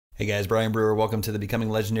Hey guys, Brian Brewer. Welcome to the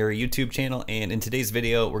Becoming Legendary YouTube channel, and in today's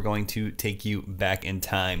video we're going to take you back in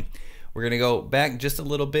time. We're going to go back just a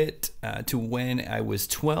little bit to when I was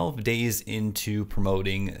 12 days into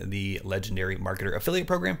promoting the Legendary Marketer Affiliate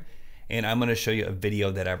Program, and I'm going to show you a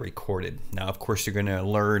video that I recorded. Now of course you're going to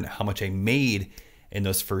learn how much I made in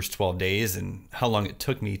those first 12 days and how long it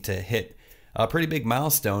took me to hit a pretty big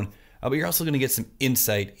milestone. But you're also going to get some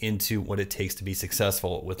insight into what it takes to be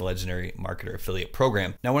successful with the Legendary Marketer Affiliate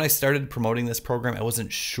Program. Now, when I started promoting this program, I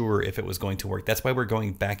wasn't sure if it was going to work. That's why we're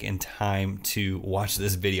going back in time to watch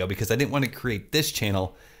this video, because I didn't want to create this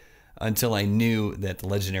channel until I knew that the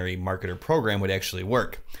Legendary Marketer Program would actually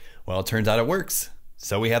work. Well, it turns out it works.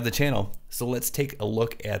 So we have the channel. So let's take a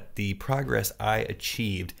look at the progress I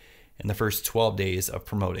achieved in the first 12 days of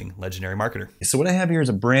promoting Legendary Marketer. So what I have here is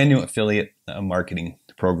a brand new affiliate marketing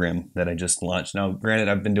program that I just launched. Now, granted,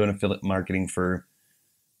 I've been doing affiliate marketing for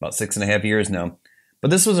about 6.5 years now,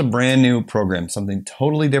 but this was a brand new program, something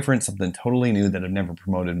totally different, something totally new that I've never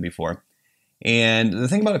promoted before. And the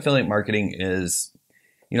thing about affiliate marketing is,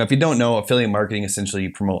 if you don't know, affiliate marketing, essentially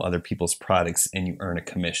you promote other people's products and you earn a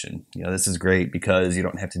commission. This is great because you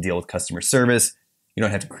don't have to deal with customer service. You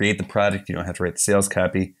don't have to create the product. You don't have to write the sales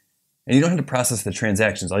copy. And you don't have to process the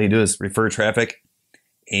transactions. All you do is refer traffic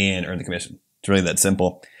and earn the commission. It's really that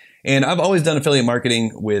simple. And I've always done affiliate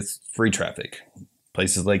marketing with free traffic.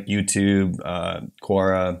 Places like YouTube,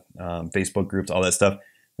 Quora, Facebook groups, all that stuff.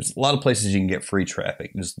 There's a lot of places you can get free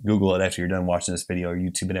traffic. Just Google it after you're done watching this video, or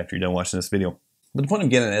YouTube it after you're done watching this video. But the point I'm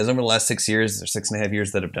getting at is over the last 6 years or 6.5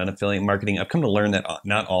 years that I've done affiliate marketing, I've come to learn that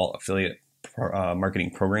not all affiliate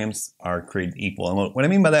marketing programs are created equal. And what I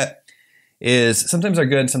mean by that is sometimes they're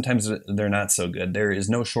good, sometimes they're not so good. There is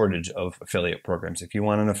no shortage of affiliate programs. If you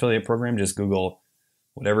want an affiliate program, just Google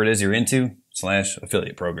whatever it is you're into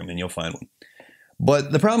 /affiliate program and you'll find one.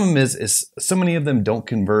 But the problem is so many of them don't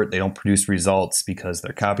convert, they don't produce results because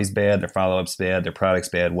their copy's bad, their follow-up's bad, their product's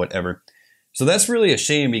bad, whatever. So that's really a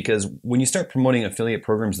shame, because when you start promoting affiliate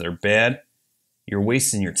programs that are bad, you're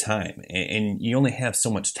wasting your time, and you only have so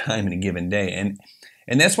much time in a given day.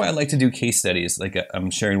 And that's why I like to do case studies like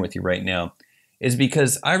I'm sharing with you right now, is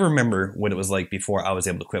because I remember what it was like before I was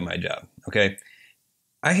able to quit my job, okay?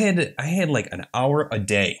 I had like an hour a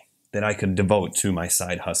day that I could devote to my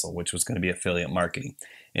side hustle, which was going to be affiliate marketing.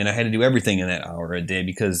 And I had to do everything in that hour a day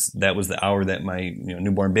because that was the hour that my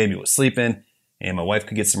newborn baby was sleeping and my wife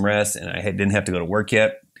could get some rest, and I didn't have to go to work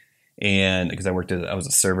yet. And because I was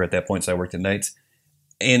a server at that point, so I worked at nights.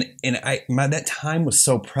 And that time was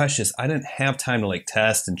so precious. I didn't have time to like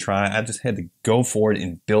test and try. I just had to go for it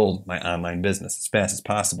and build my online business as fast as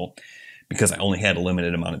possible because I only had a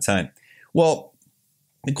limited amount of time. Well,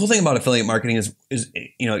 the cool thing about affiliate marketing is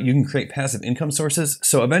you can create passive income sources.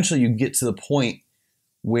 So eventually you get to the point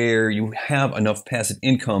where you have enough passive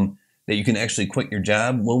income that you can actually quit your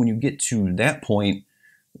job. Well, when you get to that point,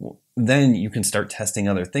 then you can start testing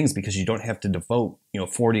other things because you don't have to devote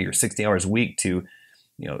 40 or 60 hours a week to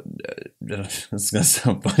it's going to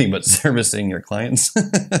sound funny, but servicing your clients.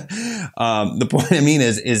 The point I mean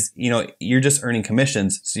is you're just earning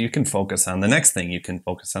commissions, so you can focus on the next thing. You can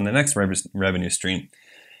focus on the next revenue stream.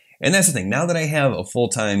 And that's the thing. Now that I have a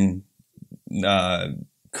full-time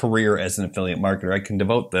career as an affiliate marketer, I can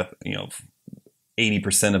devote the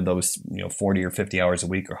 80% of those 40 or 50 hours a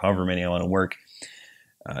week, or however many I want to work,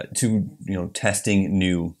 to testing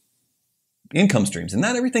new income streams. And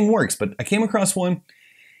not everything works, but I came across one,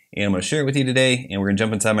 and I'm going to share it with you today, and we're going to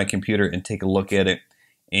jump inside my computer and take a look at it.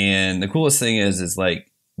 And the coolest thing is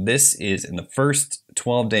like, this is in the first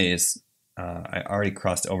 12 days, I already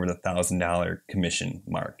crossed over the $1,000 commission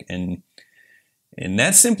mark. And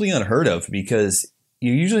that's simply unheard of, because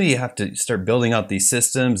you usually have to start building out these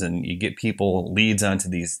systems, and you get people leads onto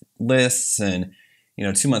these lists, and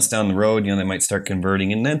 2 months down the road, they might start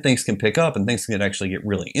converting, and then things can pick up and things can actually get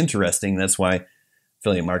really interesting. That's why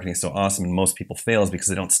affiliate marketing is so awesome, and most people fail, is because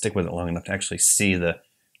they don't stick with it long enough to actually see the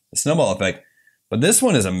snowball effect. But this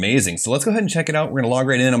one is amazing. So let's go ahead and check it out. We're going to log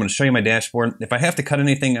right in. I'm going to show you my dashboard. If I have to cut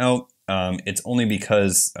anything out, it's only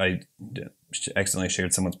because I accidentally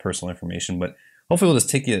shared someone's personal information, but hopefully we'll just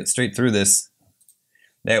take you straight through this.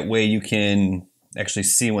 That way you can actually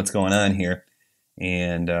see what's going on here.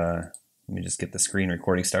 And let me just get the screen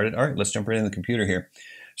recording started. All right, let's jump right into the computer here.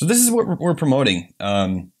 So this is what we're promoting.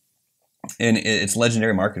 And it's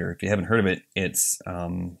Legendary Marketer. If you haven't heard of it, it's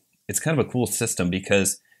kind of a cool system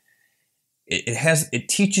because it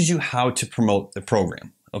teaches you how to promote the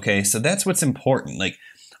program. Okay, so that's what's important. Like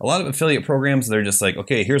a lot of affiliate programs, they're just like,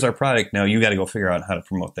 okay, here's our product. Now you got to go figure out how to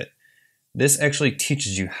promote that. This actually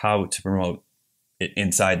teaches you how to promote it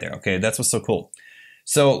inside there. Okay, that's what's so cool.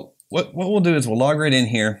 So what we'll do is we'll log right in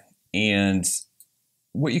here, And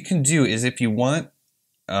what you can do is, if you want,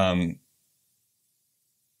 I'll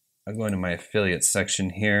go into my affiliate section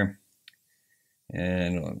here,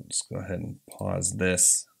 and I'll just go ahead and pause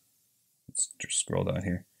this. Let's just scroll down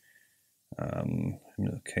here.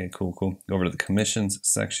 Okay, cool. Go over to the commissions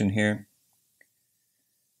section here.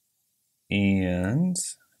 And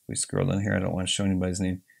if we scroll down here, I don't want to show anybody's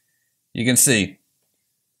name. You can see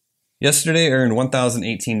yesterday I earned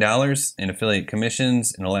 $1,018 in affiliate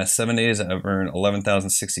commissions. In the last 7 days, I've earned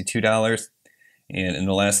 $11,062. And in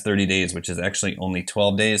the last 30 days, which is actually only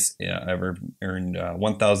 12 days, I've earned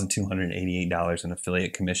 $1,288 in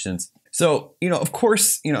affiliate commissions. So, of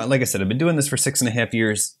course, like I said, I've been doing this for 6.5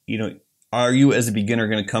 years. Are you as a beginner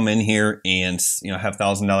going to come in here and, have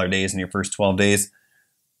 $1,000 days in your first 12 days?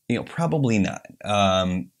 Probably not.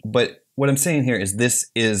 But what I'm saying here is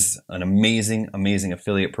this is an amazing, amazing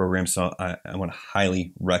affiliate program. So I want to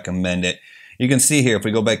highly recommend it. You can see here, if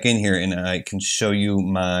we go back in here and I can show you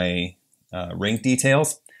my rank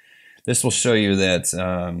details, this will show you that,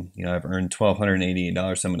 I've earned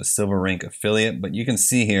 $1,288. So I'm a silver rank affiliate, but you can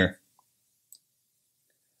see here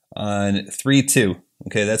on 3/2,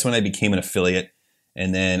 okay, that's when I became an affiliate.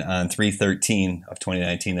 And then on 3/13 of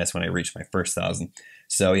 2019, that's when I reached my first 1,000.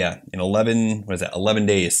 So yeah, in 11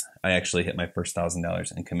 days, I actually hit my first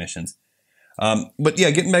 $1,000 in commissions. But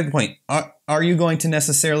yeah, getting back to the point, are you going to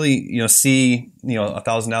necessarily, see,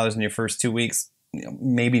 $1,000 in your first 2 weeks?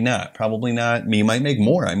 Maybe not, probably not. You might make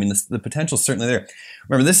more. I mean, the potential's certainly there.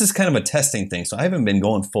 Remember, this is kind of a testing thing, so I haven't been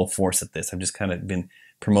going full force at this. I've just kind of been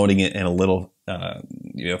promoting it in a little,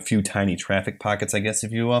 a few tiny traffic pockets, I guess,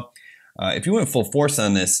 if you will. If you went full force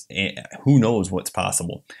on this, who knows what's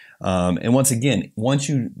possible. And once again, once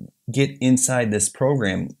you get inside this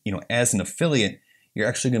program, as an affiliate, you're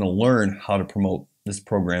actually going to learn how to promote this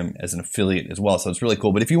program as an affiliate as well. So it's really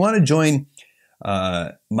cool. But if you want to join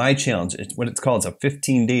my challenge, it's what it's called. It's a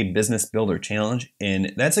 15-day business builder challenge.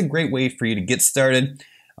 And that's a great way for you to get started.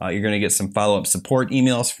 You're going to get some follow-up support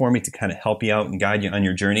emails for me to kind of help you out and guide you on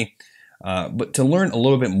your journey. But to learn a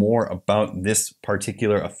little bit more about this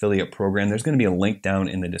particular affiliate program, there's going to be a link down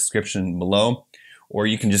in the description below, or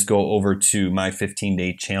you can just go over to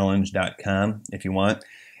my15daychallenge.com if you want,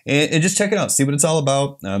 and just check it out, see what it's all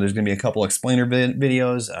about. There's going to be a couple explainer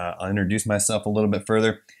videos. I'll introduce myself a little bit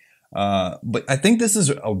further. But I think this is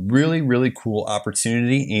a really, really cool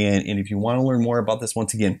opportunity, and if you want to learn more about this,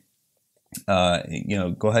 once again,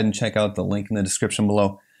 go ahead and check out the link in the description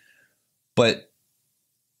below. But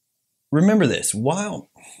remember this, while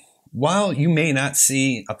you may not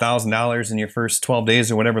see $1,000 in your first 12 days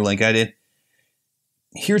or whatever like I did,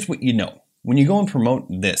 here's what you know. When you go and promote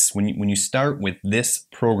this, when you start with this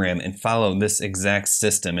program and follow this exact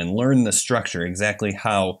system and learn the structure, exactly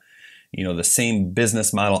how, the same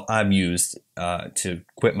business model I've used to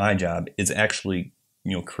quit my job is actually,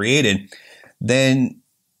 created, then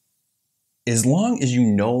as long as you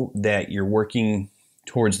know that you're working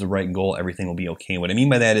towards the right goal, everything will be okay. What I mean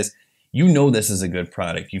by that is, this is a good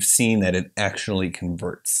product. You've seen that it actually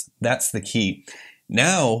converts. That's the key.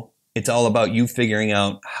 Now it's all about you figuring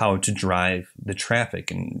out how to drive the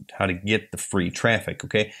traffic and how to get the free traffic,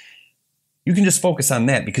 okay? You can just focus on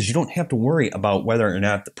that because you don't have to worry about whether or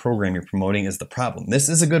not the program you're promoting is the problem. This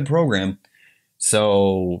is a good program,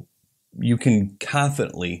 so you can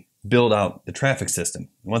confidently build out the traffic system.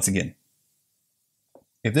 Once again,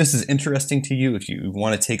 if this is interesting to you, if you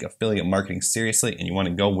want to take affiliate marketing seriously and you want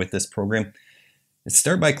to go with this program,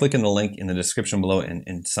 start by clicking the link in the description below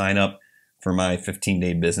and sign up for my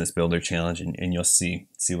 15-day business builder challenge, and you'll see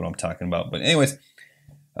what I'm talking about. But anyways,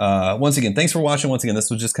 once again, thanks for watching. Once again,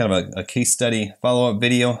 this was just kind of a case study follow-up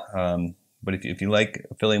video. But if you like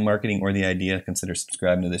affiliate marketing or the idea, consider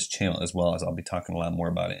subscribing to this channel, as well as I'll be talking a lot more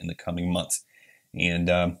about it in the coming months. And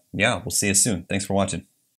yeah, we'll see you soon. Thanks for watching.